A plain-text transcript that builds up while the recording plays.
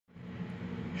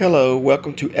Hello,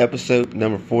 welcome to episode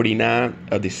number 49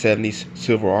 of the 70's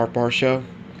Silver Art Bar Show.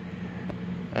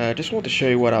 I just want to show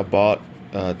you what I bought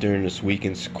during this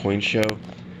weekend's coin show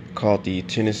called the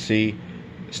Tennessee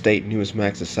State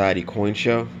Numismatic Society Coin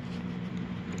Show.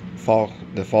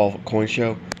 The Fall Coin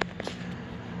Show.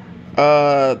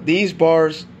 These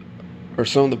bars are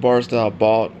some of the bars that I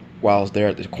bought while I was there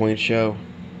at the coin show.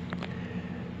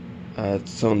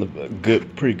 Some of the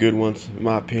pretty good ones in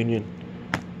my opinion.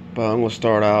 But I'm going to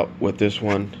start out with this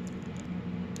one.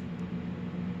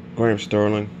 Graham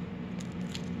Sterling.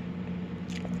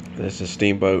 This is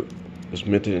Steamboat. It was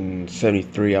minted in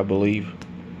 73, I believe.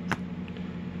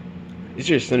 It's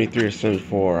either 73 or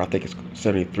 74. I think it's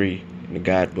 73 in the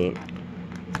guidebook.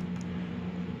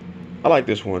 I like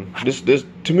this one.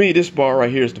 To me, this bar right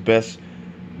here is the best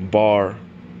bar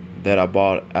that I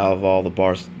bought out of all the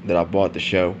bars that I bought at the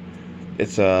show.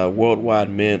 It's a worldwide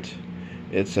mint.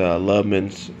 It's a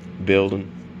Loveman's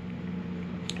building.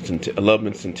 It's a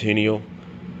Loveman Centennial.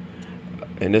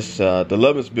 And this the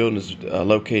Loveman's building is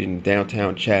located in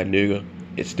downtown Chattanooga.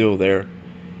 It's still there.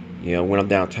 You know, when I'm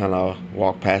downtown, I'll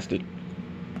walk past it.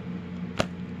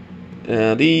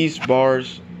 These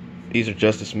bars, these are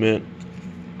Justice Mint.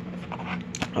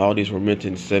 All these were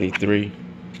minted in 73.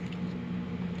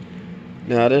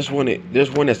 Now, there's one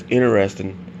that's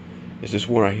interesting. It's this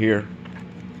one right here.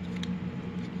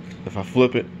 If I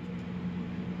flip it,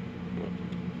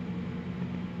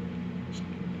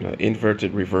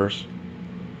 inverted reverse.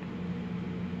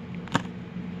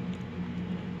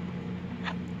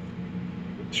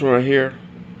 This one right here,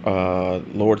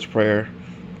 Lord's Prayer,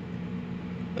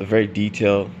 very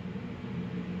detailed.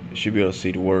 You should be able to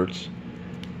see the words.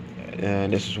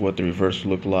 And this is what the reverse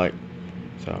looked like.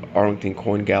 So Arlington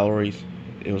Coin Galleries.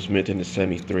 It was minted in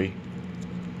 73.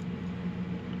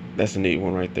 That's a neat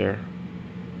one right there.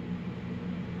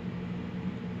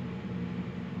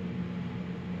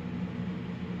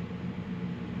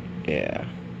 Yeah.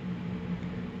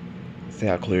 See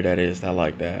how clear that is. I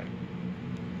like that.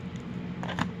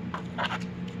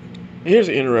 Here's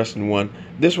an interesting one.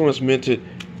 This one was minted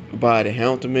by the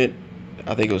Hamilton Mint.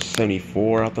 I think it was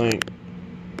 74, I think.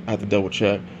 I have to double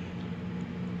check.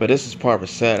 But this is part of a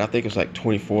set. I think it's like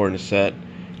 24 in the set.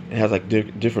 It has like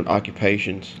different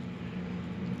occupations.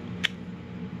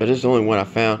 But this is the only one I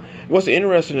found. What's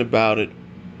interesting about it,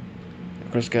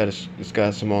 it's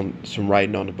got some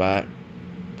writing on the back.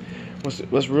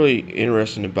 What's really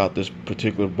interesting about this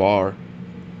particular bar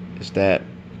is that,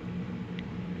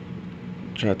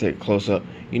 try to take a close up.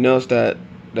 You notice that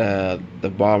the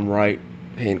bottom right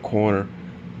hand corner,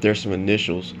 there's some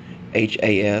initials.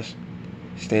 HAS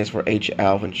stands for H.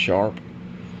 Alvin Sharp.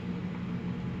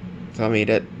 So I mean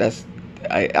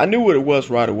I knew what it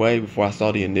was right away before I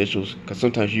saw the initials, because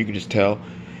sometimes you can just tell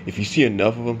if you see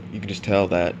enough of them, you can just tell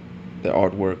that the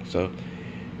artwork. So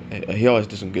he always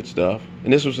did some good stuff,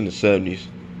 and this was in the 70s.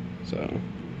 So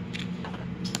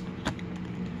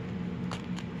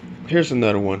here's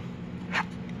another one.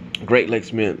 Great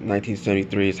Lakes Mint,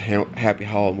 1973. It's Happy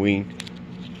Halloween.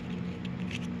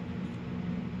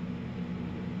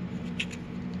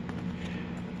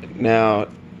 Now,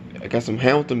 I got some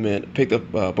Hamilton Mint. Picked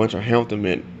up a bunch of Hamilton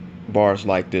Mint bars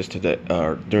like this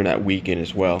during that weekend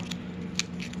as well.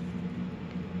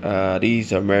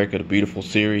 These are America the Beautiful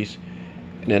series.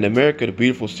 And then America the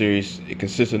Beautiful series, it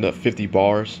consisted of 50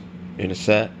 bars in a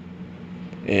set.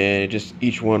 And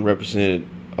each one represented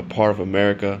a part of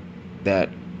America that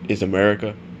is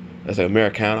America. That's like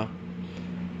Americana.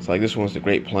 It's like this one's the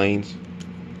Great Plains.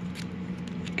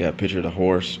 Got a picture of the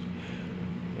horse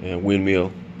and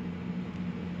windmill.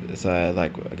 It's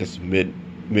like, I guess,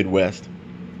 Midwest.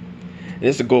 And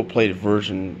it's a gold-plated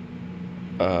version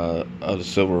of the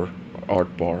silver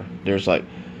art bar. There's like,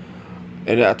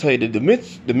 and I tell you, the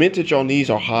mintage on these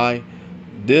are high.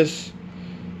 The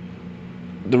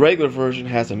regular version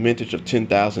has a mintage of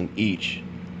 10,000 each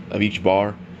of each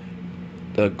bar.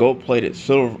 The gold-plated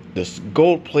silver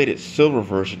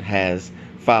version has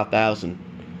 5,000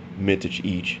 mintage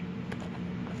each,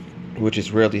 which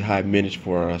is really high mintage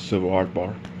for a silver art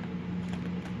bar.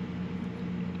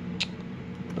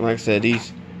 And like I said,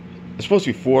 there's supposed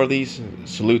to be 4 of these.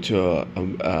 Salute to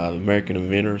American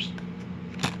inventors.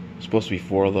 Supposed to be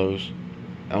 4 of those.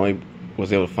 I only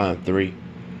was able to find 3.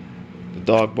 The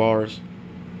dog bars,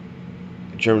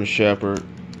 the German Shepherd,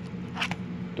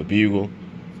 the Bugle,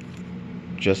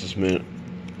 Justice Mint.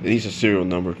 These are serial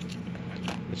numbered.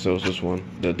 And so is this one.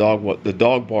 The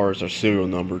dog bars are serial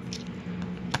numbered.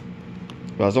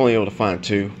 But I was only able to find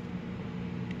 2.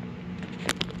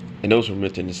 And those were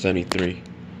minted in 73.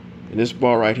 And this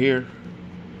bar right here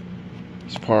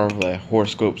is part of the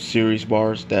Horoscope series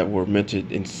bars that were minted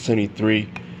in 73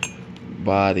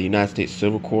 by the United States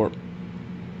Civil Corp.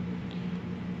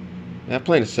 And I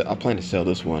plan to sell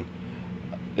this one.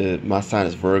 My sign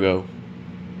is Virgo,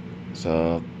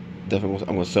 so definitely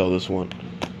I'm gonna sell this one.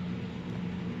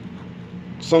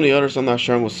 Some of the others I'm not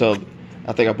sure I'm gonna sell.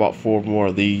 I think I bought 4 more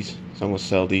of these, so I'm gonna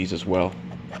sell these as well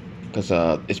because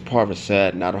it's part of a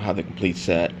set and I don't have the complete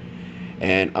set.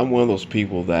 And I'm one of those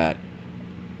people that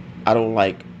I don't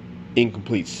like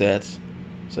incomplete sets.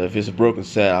 So if it's a broken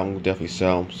set, I'm gonna definitely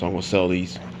sell them. So I'm gonna sell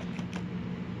these.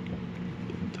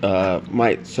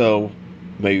 Might sell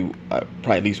maybe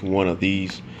probably at least one of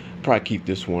these. Probably keep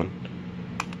this one.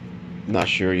 Not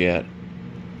sure yet.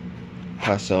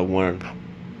 Probably sell one.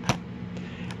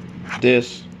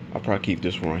 This I'll probably keep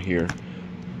this one right here.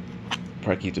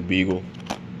 Probably keep the Beagle.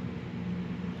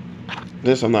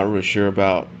 This I'm not really sure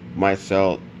about. Might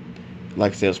sell.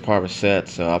 Like I said, it's part of a set,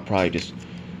 so I'll probably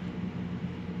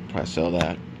sell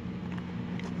that.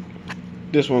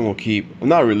 This one we'll keep. I'm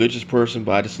not a religious person,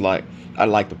 but I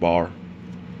like the bar.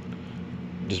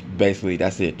 Just basically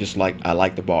that's it. Just like I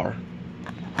like the bar.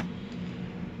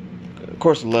 Of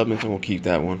course, the Lebanon's, I'm gonna keep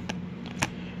that one.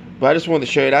 But I just wanted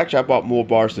to show you. Actually, I bought more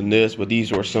bars than this, but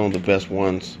these were some of the best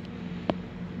ones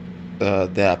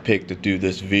that I picked to do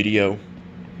this video.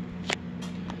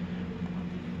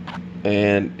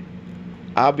 And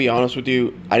I'll be honest with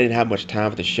you, I didn't have much time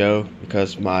for the show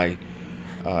because my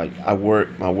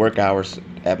work hours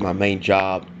at my main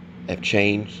job have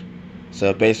changed.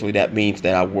 So basically that means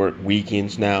that I work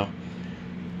weekends now.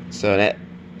 So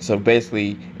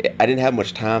basically I didn't have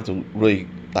much time to really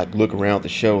like look around the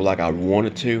show like I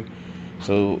wanted to.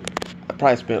 So I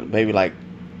probably spent maybe like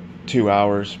 2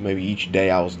 hours, maybe each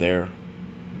day I was there,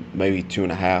 maybe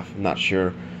 2.5. I'm not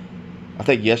sure. I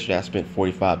think yesterday I spent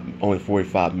only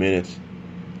 45 minutes.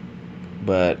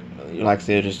 But like I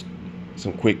said, just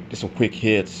some quick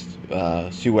hits,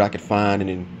 see what I could find, and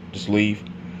then just leave.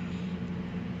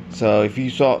 So if you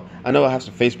saw, I know I have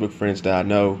some Facebook friends that I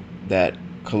know that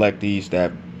collect these,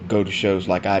 that go to shows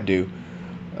like I do.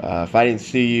 If I didn't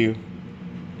see you,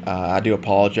 I do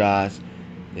apologize.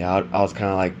 Yeah, I was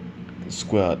kind of like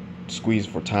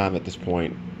squeezing for time at this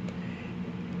point.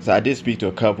 So I did speak to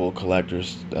a couple of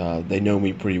collectors. They know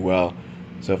me pretty well.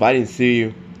 So if I didn't see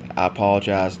you, I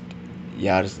apologize.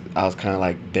 Yeah, I was kind of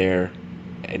like there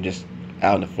and just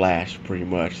out in the flash pretty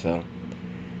much. So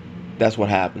that's what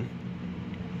happened.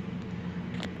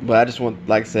 But I just want,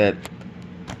 like I said,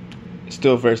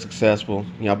 still very successful.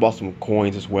 You know, I bought some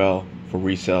coins as well for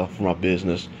resale for my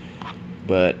business.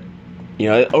 But you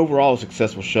know, overall a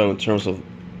successful show in terms of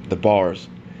the bars,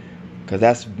 because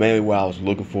that's mainly what I was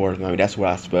looking for. I mean, that's what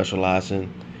I specialize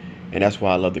in, and that's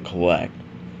what I love to collect.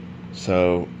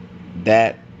 So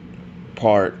that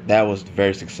was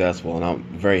very successful, and I'm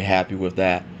very happy with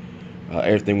that.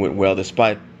 Everything went well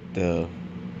despite the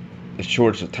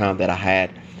shortage of time that I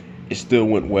had. It still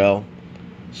went well,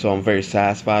 so I'm very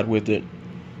satisfied with it.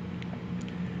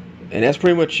 And that's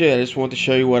pretty much it. I just wanted to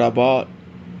show you what I bought.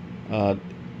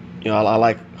 You know, I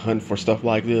like hunting for stuff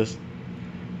like this.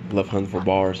 I love hunting for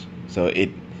bars, so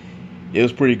it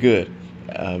was pretty good.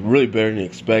 Really better than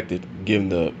expected, given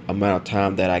the amount of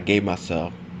time that I gave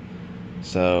myself.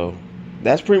 So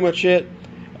that's pretty much it.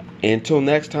 Until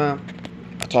next time,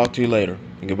 I'll talk to you later,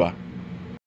 and goodbye.